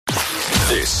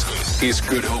This is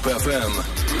Good Hope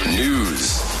FM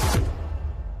News.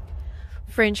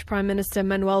 French Prime Minister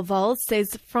Manuel Valls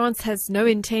says France has no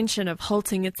intention of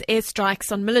halting its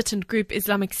airstrikes on militant group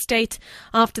Islamic State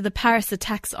after the Paris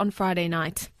attacks on Friday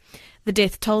night. The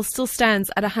death toll still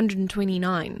stands at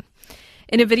 129.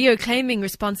 In a video claiming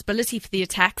responsibility for the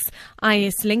attacks,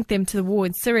 IS linked them to the war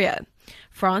in Syria.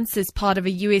 France is part of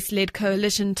a US-led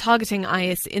coalition targeting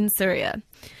IS in Syria.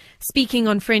 Speaking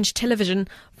on French television,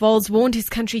 Valls warned his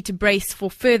country to brace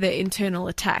for further internal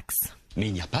attacks.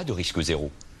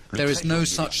 There is no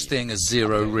such thing as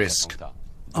zero risk.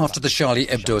 After the Charlie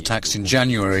Hebdo attacks in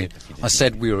January, I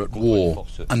said we were at war,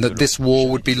 and that this war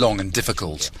would be long and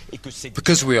difficult.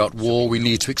 Because we are at war, we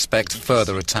need to expect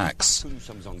further attacks.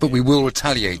 But we will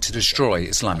retaliate to destroy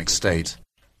Islamic State.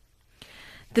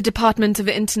 The Department of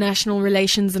International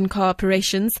Relations and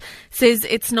Cooperations says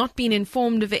it's not been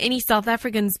informed of any South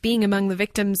Africans being among the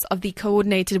victims of the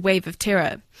coordinated wave of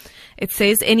terror. It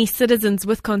says any citizens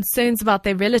with concerns about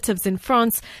their relatives in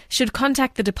France should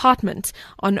contact the department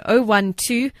on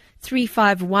 012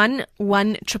 351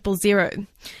 1000.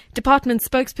 Department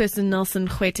spokesperson Nelson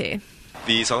Khwete.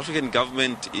 The South African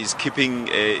government is keeping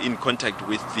in contact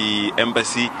with the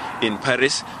embassy in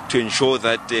Paris to ensure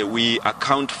that we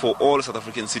account for all South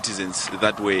African citizens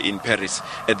that were in Paris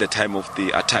at the time of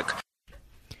the attack.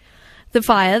 The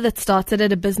fire that started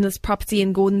at a business property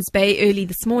in Gordons Bay early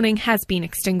this morning has been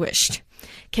extinguished.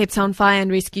 Cape Town Fire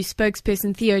and Rescue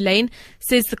spokesperson Theo Lane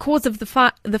says the cause of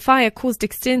the fire caused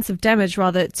extensive damage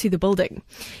to the building.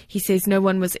 He says no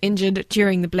one was injured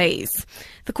during the blaze.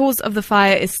 The cause of the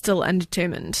fire is still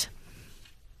undetermined.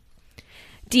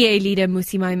 DA leader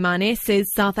Mmusi Maimane says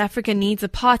South Africa needs a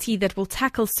party that will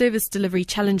tackle service delivery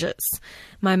challenges.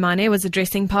 Maimane was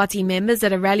addressing party members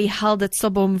at a rally held at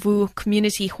Sobomvu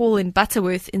Community Hall in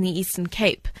Butterworth in the Eastern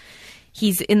Cape.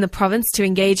 He's in the province to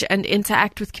engage and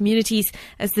interact with communities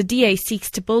as the DA seeks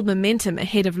to build momentum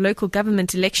ahead of local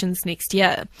government elections next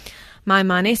year.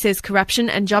 Maimane says corruption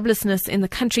and joblessness in the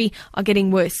country are getting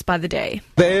worse by the day.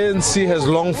 The ANC has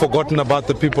long forgotten about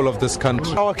the people of this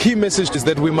country. Our key message is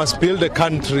that we must build a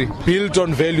country built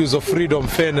on values of freedom,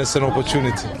 fairness and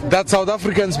opportunity. That South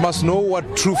Africans must know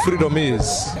what true freedom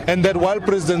is. And that while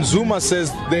President Zuma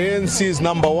says the ANC is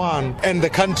number one and the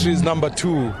country is number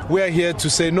two, we are here to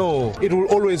say no, it will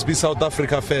always be South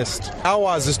Africa first.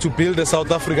 Ours is to build a South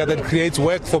Africa that creates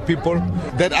work for people,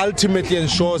 that ultimately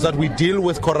ensures that we deal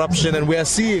with corruption, and we are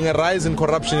seeing a rise in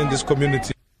corruption in this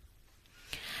community.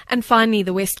 And finally,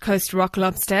 the West Coast rock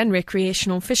lobster and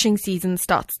recreational fishing season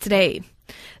starts today.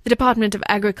 The Department of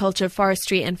Agriculture,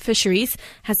 Forestry and Fisheries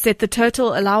has set the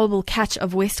total allowable catch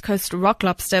of West Coast rock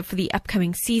lobster for the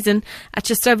upcoming season at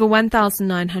just over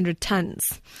 1,900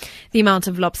 tons. The amount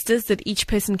of lobsters that each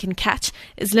person can catch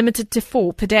is limited to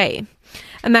 4 per day.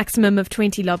 A maximum of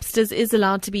 20 lobsters is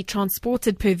allowed to be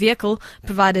transported per vehicle,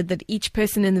 provided that each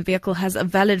person in the vehicle has a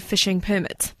valid fishing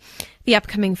permit. The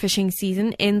upcoming fishing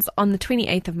season ends on the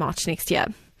 28th of March next year.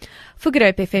 For Good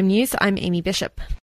Hope FM News, I'm Amy Bishop.